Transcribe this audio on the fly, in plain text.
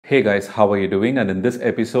Hey guys, how are you doing? And in this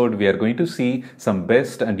episode, we are going to see some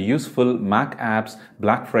best and useful Mac apps,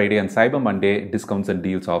 Black Friday and Cyber Monday discounts and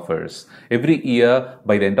deals offers. Every year,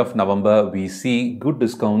 by the end of November, we see good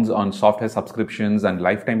discounts on software subscriptions and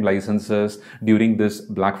lifetime licenses during this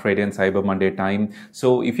Black Friday and Cyber Monday time.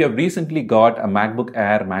 So if you have recently got a MacBook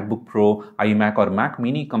Air, MacBook Pro, iMac or Mac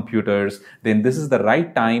Mini computers, then this is the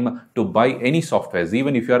right time to buy any softwares.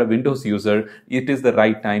 Even if you are a Windows user, it is the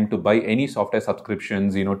right time to buy any software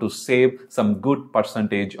subscriptions, to save some good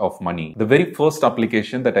percentage of money. The very first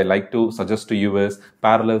application that I like to suggest to you is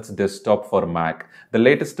Parallels Desktop for Mac. The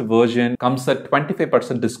latest version comes at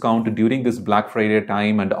 25% discount during this Black Friday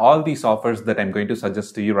time, and all these offers that I'm going to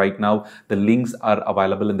suggest to you right now, the links are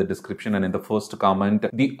available in the description and in the first comment.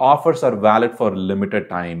 The offers are valid for limited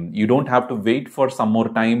time. You don't have to wait for some more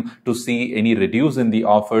time to see any reduce in the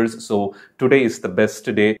offers. So today is the best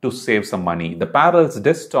day to save some money. The Parallels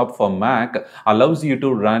Desktop for Mac allows you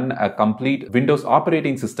to run a complete Windows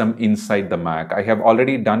operating system inside the Mac. I have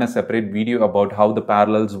already done a separate video about how the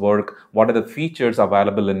Parallels work, what are the features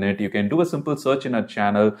available in it. You can do a simple search in our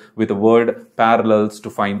channel with the word Parallels to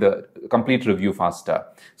find the complete review faster.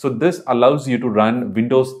 So this allows you to run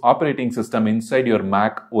Windows operating system inside your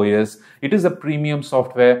Mac OS. It is a premium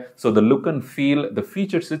software, so the look and feel, the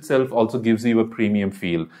features itself also gives you a premium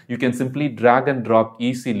feel. You can simply drag and drop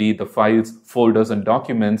easily the files, folders and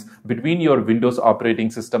documents between your Windows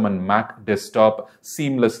operating system and Mac desktop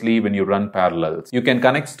seamlessly when you run Parallels. You can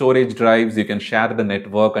connect storage drives, you can share the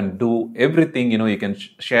network and do everything. You can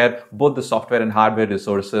share both the software and hardware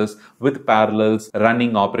resources with Parallels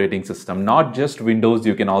running operating system. Not just Windows,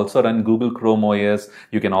 you can also run Google Chrome OS,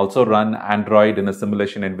 you can also run Android in a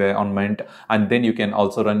simulation environment, and then you can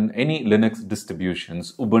also run any Linux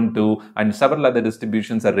distributions. Ubuntu and several other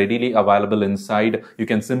distributions are readily available inside. You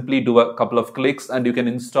can simply do a couple of clicks and you can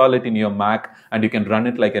install it in your Mac and you can run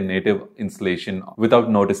it like a native installation without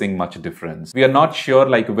noticing much difference. We are not sure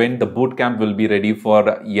when the boot camp will be ready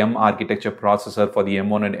for M architecture processor, for the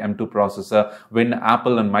M1 and M2 processor, when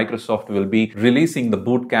Apple and Microsoft will be releasing the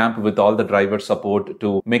boot camp with all the driver support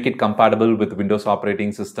to make it compatible with Windows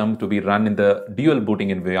operating system to be run in the dual booting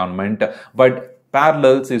environment. But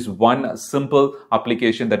Parallels is one simple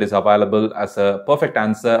application that is available as a perfect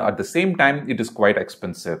answer. At the same time, it is quite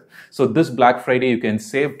expensive. So this Black Friday, you can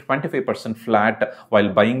save 25% flat while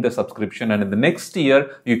buying the subscription. And in the next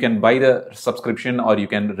year, you can buy the subscription or you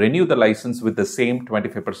can renew the license with the same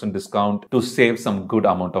 25% discount to save some good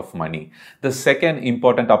amount of money. The second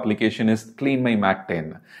important application is Clean My Mac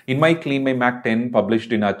 10. In my Clean My Mac 10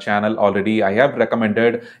 published in our channel already, I have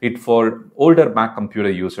recommended it for older Mac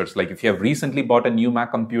computer users. Like if you have recently bought a new Mac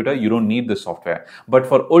computer, you don't need this software. But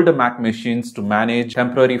for older Mac machines, to manage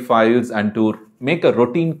temporary files and to make a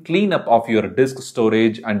routine cleanup of your disk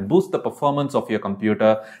storage and boost the performance of your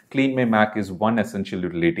computer, Clean My Mac is one essential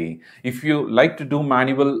utility. If you like to do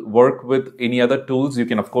manual work with any other tools, you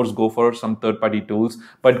can of course go for some third-party tools,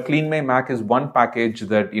 but Clean My Mac is one package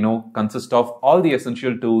that consists of all the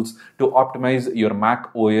essential tools to optimize your Mac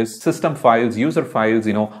OS system files, user files,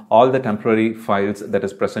 all the temporary files that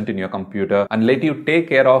is present in your computer, and let you take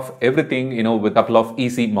care of everything with a couple of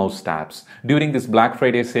easy mouse taps. During this Black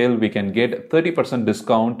Friday sale, we can get 30%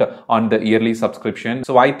 discount on the yearly subscription.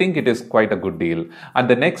 So I think it is quite a good deal. And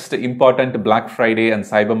the next important Black Friday and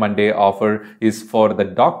Cyber Monday offer is for the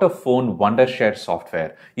Dr. Phone Wondershare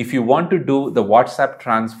software. If you want to do the WhatsApp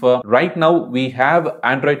transfer, right now we have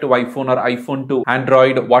Android to iPhone or iPhone to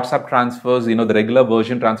Android WhatsApp transfers. The regular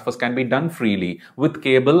version transfers can be done freely with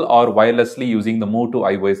cable or wirelessly using the Move to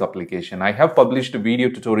iOS application. I have published video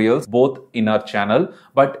tutorials both in our channel,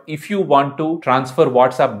 but if you want to transfer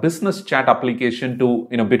WhatsApp business chat application to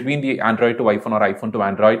between the Android to iPhone or iPhone to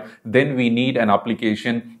Android, then we need an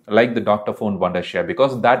application like the Dr. Phone Wondershare,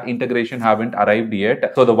 because that integration haven't arrived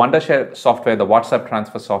yet. So the Wondershare software, the WhatsApp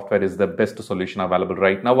transfer software, is the best solution available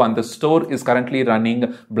right now, and the store is currently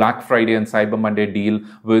running Black Friday and Cyber Monday deal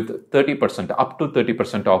with 30%, up to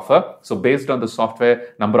 30% offer. So based on the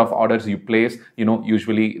software, number of orders you place,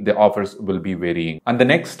 usually the offers will be varying. And the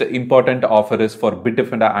next important offer is for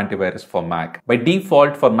Bitdefender antivirus for Mac. By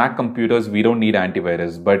default, for Mac computers, we don't need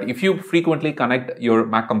antivirus, but if you frequently connect your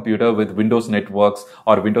Mac computer with Windows networks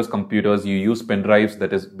or Windows computers, you use pen drives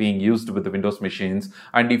that is being used with the Windows machines,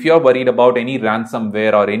 and if you are worried about any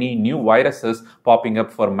ransomware or any new viruses popping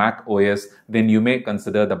up for Mac OS, then you may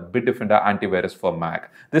consider the Bitdefender antivirus for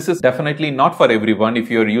Mac. This is definitely not for everyone. If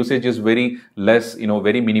your usage is very less,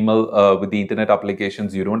 very minimal with the internet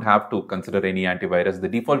applications, you don't have to consider any antivirus. The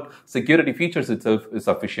default security features itself is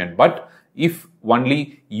sufficient. But if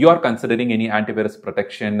only you are considering any antivirus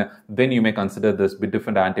protection, then you may consider this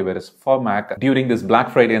Bitdefender antivirus for Mac during this Black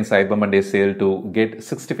Friday and Cyber Monday sale to get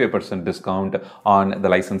 65% discount on the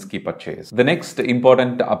license key purchase. The next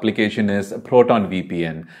important application is Proton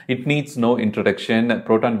VPN. It needs no introduction.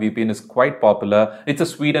 Proton VPN is quite popular. It's a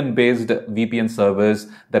Sweden-based VPN service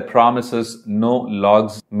that promises no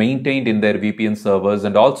logs maintained in their VPN servers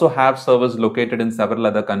and also have servers located in several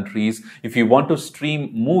other countries. If you want to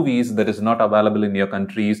stream movies that is not available in your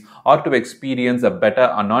countries or to experience a better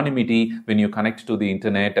anonymity when you connect to the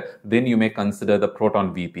internet, then you may consider the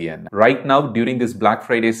Proton VPN. Right now, during this Black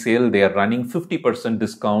Friday sale, they are running 50%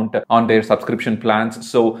 discount on their subscription plans.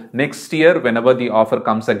 So next year, whenever the offer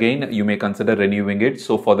comes again, you may consider renewing it.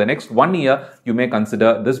 So for the next 1 year, you may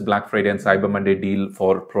consider this Black Friday and Cyber Monday deal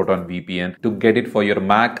for Proton VPN to get it for your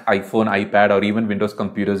Mac, iPhone, iPad, or even Windows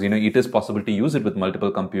computers. It is possible to use it with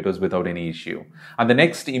multiple computers without any issue. And the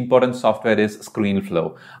next important software is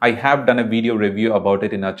ScreenFlow. I have done a video review about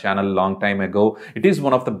it in our channel a long time ago. It is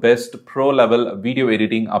one of the best pro-level video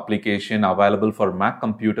editing application available for Mac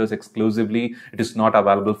computers exclusively. It is not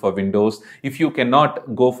available for Windows. If you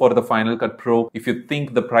cannot go for the Final Cut Pro, if you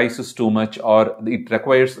think the price is too much or it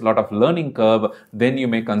requires a lot of learning curve, then you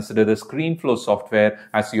may consider the ScreenFlow software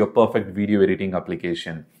as your perfect video editing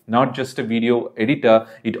application. Not just a video editor,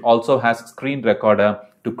 it also has screen recorder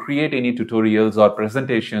to create any tutorials or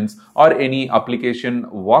presentations or any application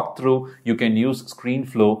walkthrough. You can use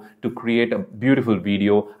ScreenFlow to create a beautiful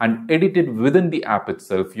video and edit it within the app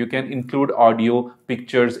itself. You can include audio,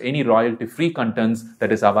 pictures, any royalty-free contents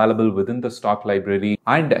that is available within the stock library,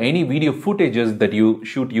 and any video footages that you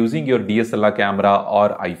shoot using your DSLR camera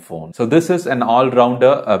or iPhone. So this is an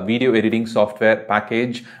all-rounder video editing software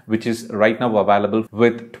package which is right now available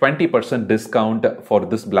with 20% discount for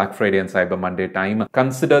this Black Friday and Cyber Monday time.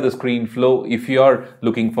 Consider the ScreenFlow if you are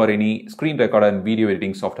looking for any screen recorder and video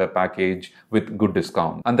editing software package with good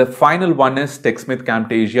discount. And the final one is TechSmith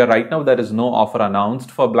Camtasia. Right now there is no offer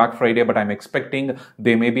announced for Black Friday, but I'm expecting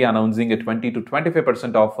they may be announcing a 20 to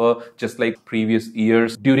 25% offer just like previous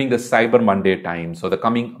years during the Cyber Monday time. So the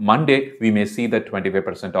coming Monday we may see that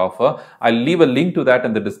 25% offer. I'll leave a link to that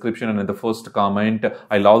in the description and in the first comment.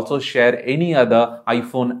 I'll also share any other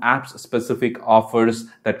iPhone apps specific offers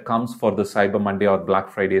that comes for the Cyber Monday or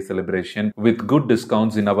Black Friday celebration with good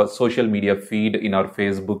discounts in our social media feed, in our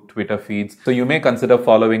Facebook, Twitter feeds. So you may consider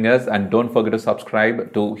following us, and don't forget to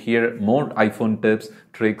subscribe to hear more iPhone tips,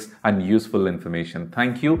 tricks, and useful information.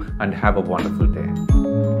 Thank you and have a wonderful day.